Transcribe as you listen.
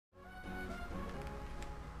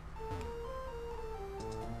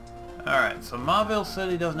Alright, so Mauville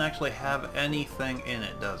City doesn't actually have anything in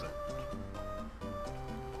it, does it?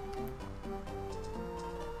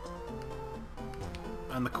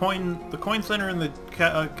 And the coin center in the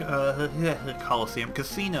Coliseum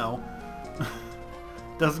Casino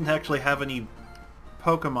doesn't actually have any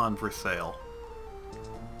Pokemon for sale.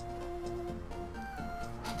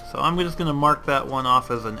 So I'm just going to mark that one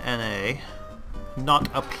off as an NA.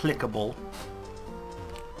 Not applicable.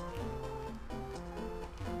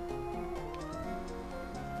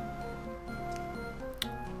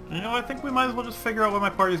 You know, I think we might as well just figure out what my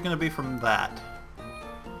party's going to be from that.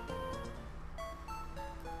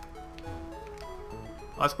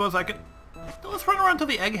 I suppose I could... Let's run around to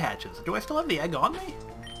the egg hatches. Do I still have the egg on me?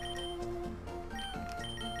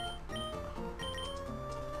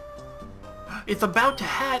 It's about to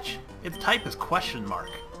hatch! Its type is question mark.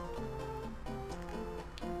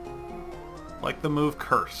 Like the move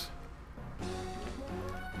Curse.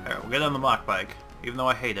 Alright, we'll get on the mock bike, even though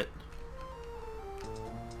I hate it.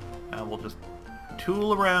 And we'll just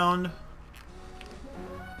tool around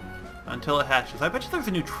until it hatches. I bet you there's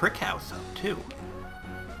a new trick house out, too.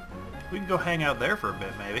 We can go hang out there for a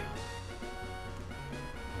bit, maybe.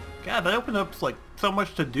 God, that opened up, like, so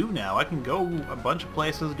much to do now. I can go a bunch of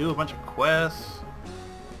places, do a bunch of quests.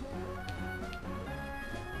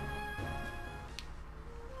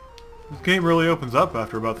 This game really opens up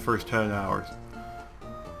after about the first 10 hours.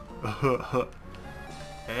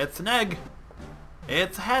 It's an egg.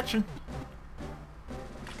 It's hatching.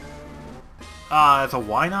 Ah, it's a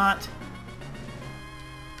why not?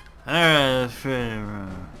 Alright,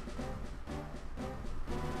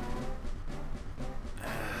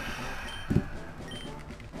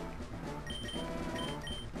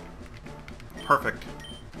 perfect.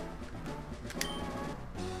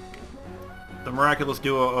 The miraculous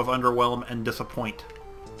duo of underwhelm and disappoint.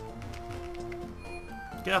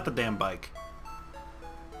 Get out the damn bike.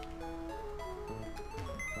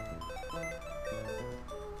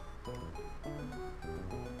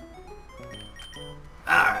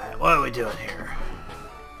 Alright, what are we doing here?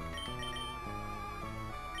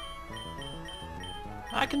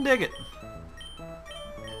 I can dig it.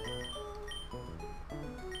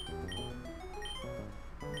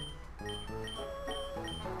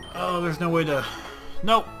 Oh, there's no way to...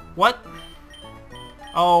 No! What?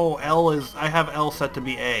 Oh, L is... I have L set to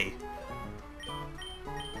be A.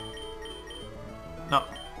 No.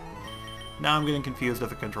 Now I'm getting confused at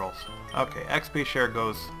the controls. Okay, XP share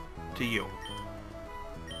goes to you.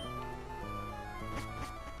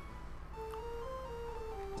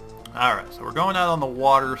 Alright, so we're going out on the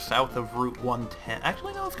water south of Route 110.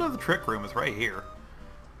 Actually, no, let's go to the Trick Room. It's right here.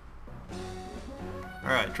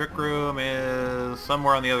 Alright, Trick Room is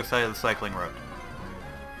somewhere on the other side of the cycling road.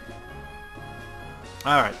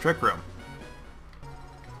 Alright, Trick Room.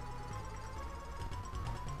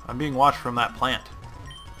 I'm being watched from that plant.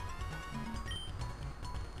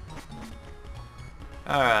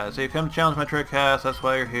 Alright, so you come to challenge my trick house, that's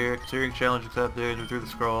why you're here. Considering challenge accepted, through the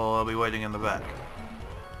scroll, I'll be waiting in the back.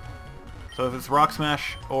 So if it's Rock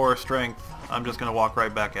Smash or Strength, I'm just gonna walk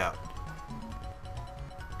right back out.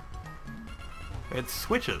 It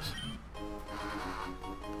switches.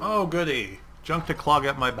 Oh goody. Junk to clog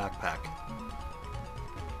up my backpack.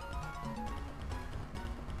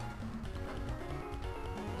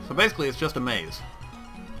 So basically it's just a maze.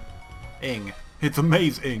 Ing. It's a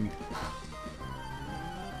maze-ing.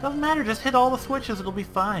 Doesn't matter, just hit all the switches, it'll be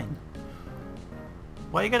fine.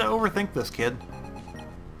 Why you gotta overthink this, kid?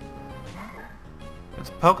 It's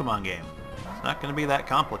a Pokemon game. It's not gonna be that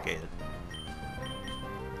complicated.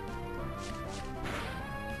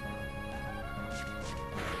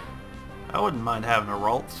 I wouldn't mind having a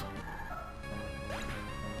Ralts.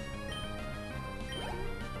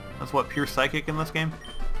 That's what, pure Psychic in this game?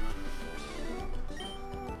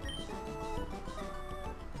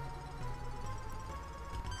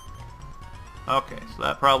 Okay, so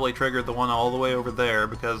that probably triggered the one all the way over there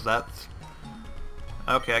because that's...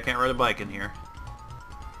 Okay, I can't ride a bike in here.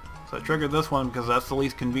 So I triggered this one because that's the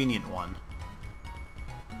least convenient one.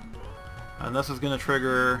 And this is going to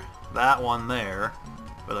trigger that one there.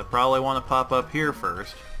 But I probably want to pop up here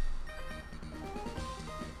first.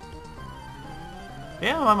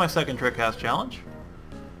 Yeah, I'm on my second Trick House challenge.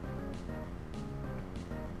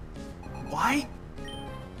 Why?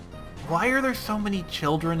 Why are there so many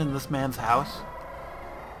children in this man's house?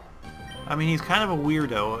 I mean, he's kind of a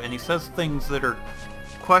weirdo, and he says things that are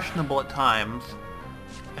questionable at times.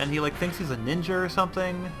 And he, like, thinks he's a ninja or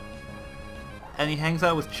something. And he hangs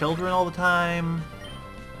out with children all the time.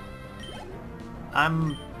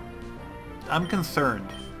 I'm concerned.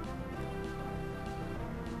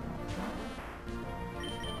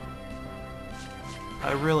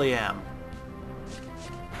 I really am.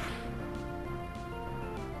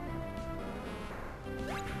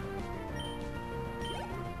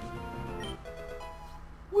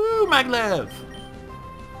 Woo, maglev!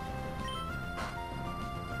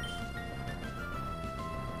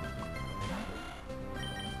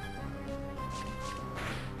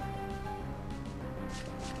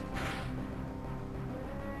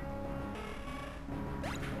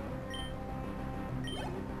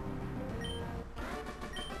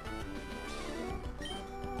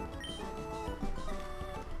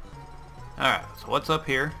 Alright, so what's up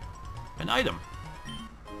here? An item.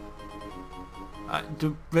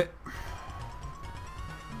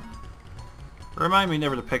 Remind me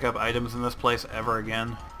never to pick up items in this place ever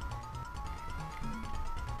again.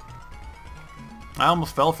 I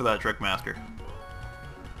almost fell for that trick master.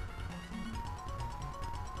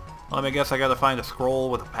 Let me guess, I gotta find a scroll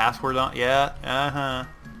with a password on. Yeah, uh-huh.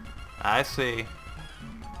 I see.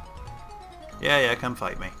 Yeah, come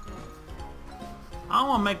fight me. I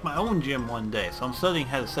want to make my own gym one day, so I'm studying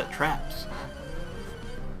how to set traps.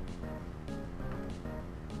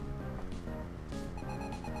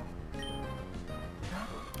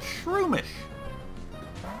 Shroomish!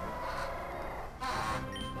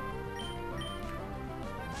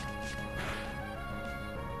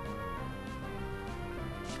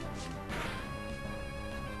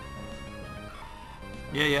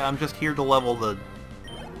 Yeah, I'm just here to level the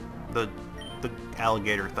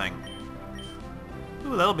alligator thing.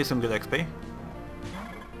 Ooh, that'll be some good XP.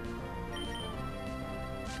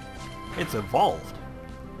 It's evolved.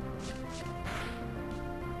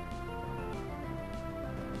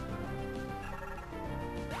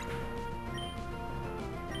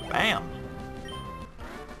 Bam!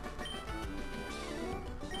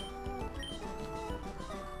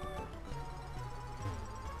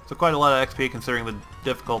 So quite a lot of XP considering the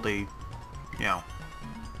difficulty, you know,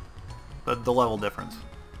 the level difference.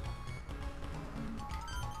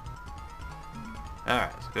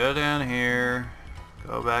 Alright, so go down here,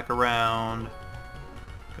 go back around,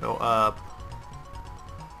 go up,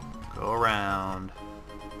 go around.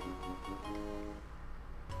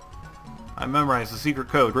 I memorized the secret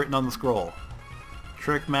code written on the scroll.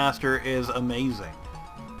 Trickmaster is amazing.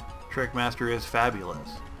 Trickmaster is fabulous.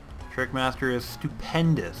 Trickmaster is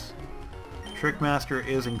stupendous. Trickmaster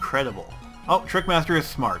is incredible. Oh, Trickmaster is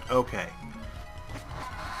smart. Okay.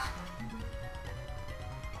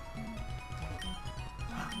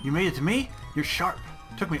 You made it to me? You're sharp.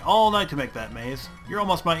 Took me all night to make that maze. You're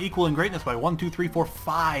almost my equal in greatness by 1, 2, 3, 4,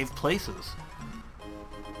 5 places.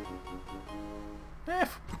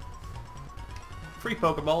 Free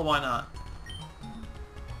Pokeball, why not?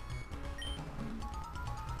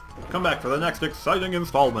 Come back for the next exciting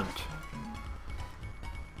installment.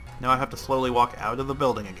 Now I have to slowly walk out of the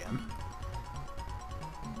building again.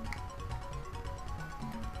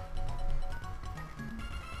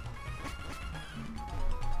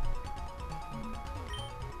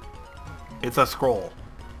 It's a scroll.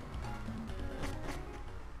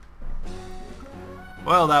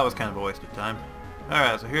 Well, that was kind of a waste of time.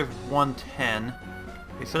 Alright, so here's 110.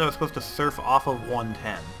 He said I was supposed to surf off of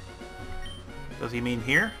 110. Does he mean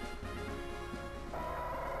here?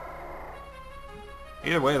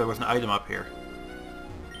 Either way, there was an item up here.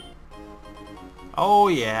 Oh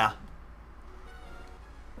yeah.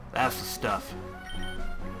 That's the stuff.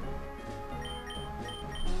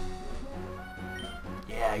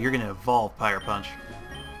 Yeah, you're gonna evolve, Pyre Punch.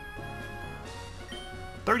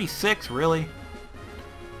 36, really?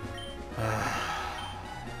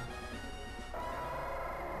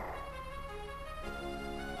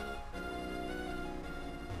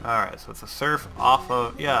 Alright, so it's a surf off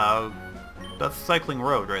of... yeah, that's Cycling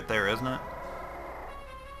Road right there, isn't it?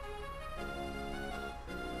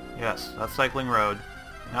 Yes, that's Cycling Road.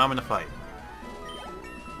 Now I'm gonna fight.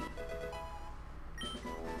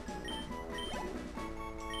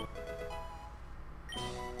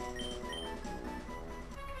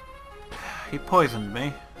 He poisoned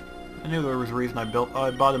me. I knew there was a reason I bought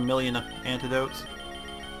 1,000,000 antidotes.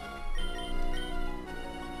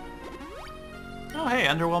 Oh hey,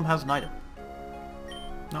 Underwhelm has an item.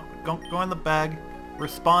 No, go in the bag.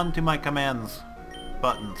 Respond to my commands.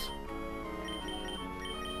 Buttons.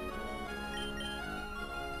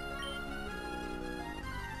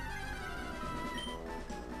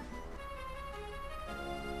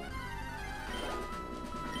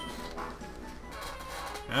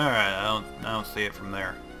 Alright, I don't see it from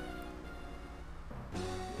there.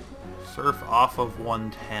 Surf off of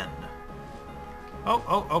 110.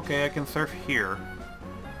 Oh, okay, I can surf here.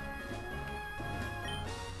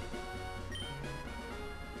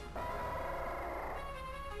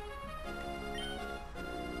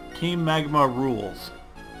 Team Magma rules.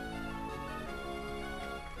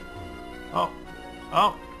 Oh.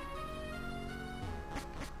 Oh.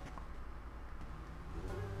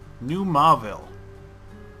 New Mauville.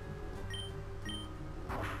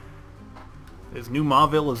 Is New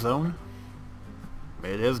Mauville a zone?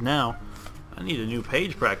 It is now. I need a new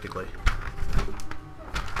page practically.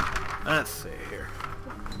 Let's see here.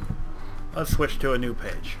 Let's switch to a new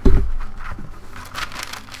page.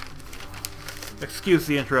 Excuse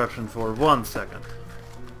the interruption for 1 second.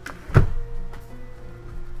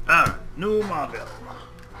 Ah, New Mauville.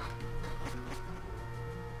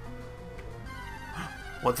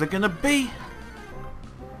 What's it gonna be?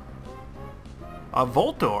 A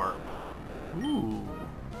Voltorb. Ooh.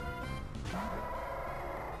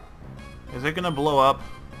 Is it gonna blow up?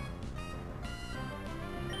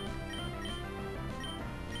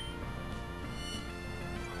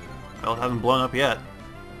 Well, it hasn't blown up yet.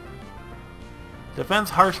 Defense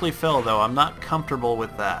harshly fell, though. I'm not comfortable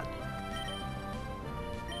with that.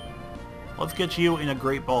 Let's get you in a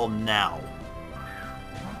Great Ball now.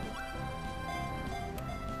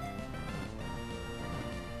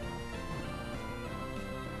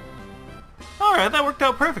 Alright, that worked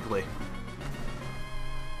out perfectly.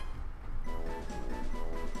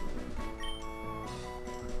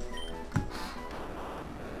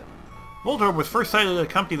 Voltorb was first sighted at a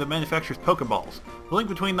company that manufactures Pokeballs. The link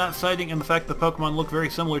between that sighting and the fact that Pokemon look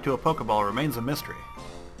very similar to a Pokeball remains a mystery.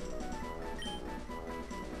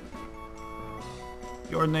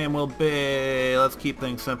 Your name will be... Let's keep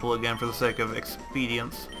things simple again for the sake of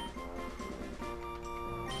expedience.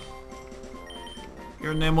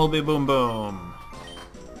 Your name will be Boom Boom.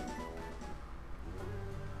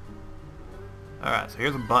 Alright, so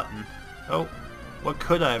here's a button. Oh, what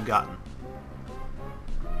could I have gotten?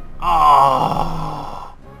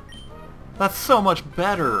 Oh, that's so much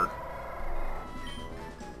better.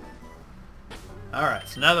 Alright,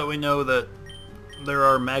 so now that we know that there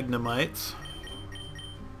are Magnemites,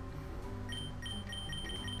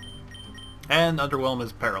 and Underwhelm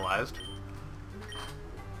is paralyzed.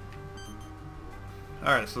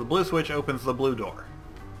 Alright, so the blue switch opens the blue door.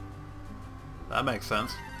 That makes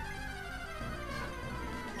sense.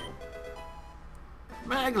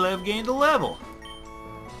 Maglev gained a level.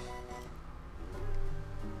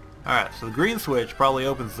 Alright, so the green switch probably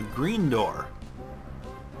opens the green door.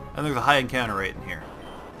 And there's a high encounter rate in here.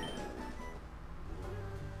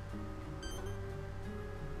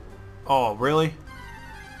 Oh, really?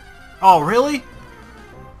 Oh, really?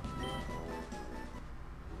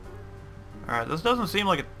 Alright, this doesn't seem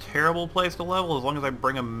like a terrible place to level as long as I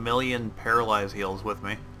bring 1,000,000 Paralyze heals with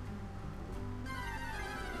me.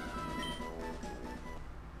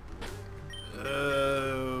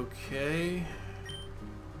 Okay...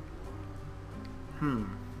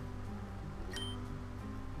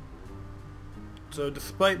 So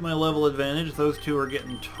despite my level advantage, those two are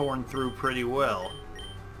getting torn through pretty well.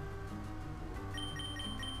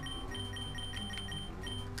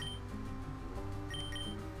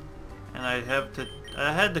 And I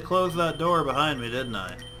had to close that door behind me, didn't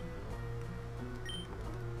I?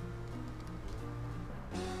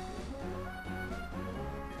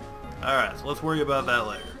 Alright, so let's worry about that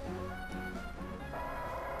later.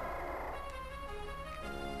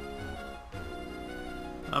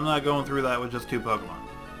 I'm not going through that with just 2 Pokemon.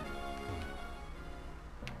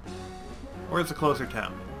 Where's the closer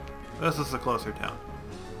town? This is the closer town.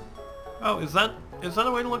 Oh, is that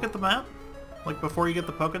a way to look at the map? Like before you get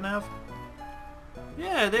the Pokenav?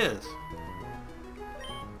 Yeah, it is.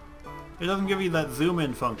 It doesn't give you that zoom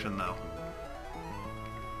in function though.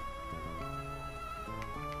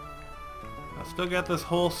 I still got this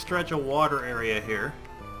whole stretch of water area here.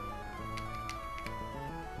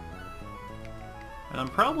 And I'm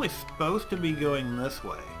probably supposed to be going this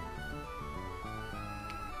way.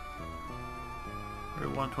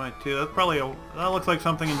 Route 122, that's probably that looks like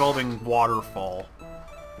something involving waterfall.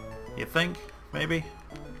 You think? Maybe?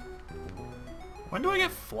 When do I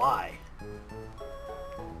get Fly?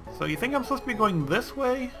 So you think I'm supposed to be going this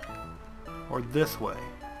way? Or this way?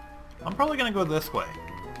 I'm probably gonna go this way.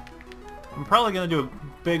 I'm probably gonna do a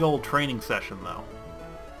big old training session though.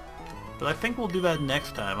 But I think we'll do that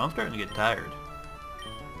next time. I'm starting to get tired.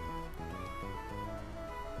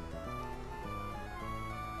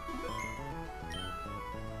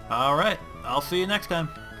 Alright, I'll see you next time.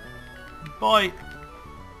 Bye!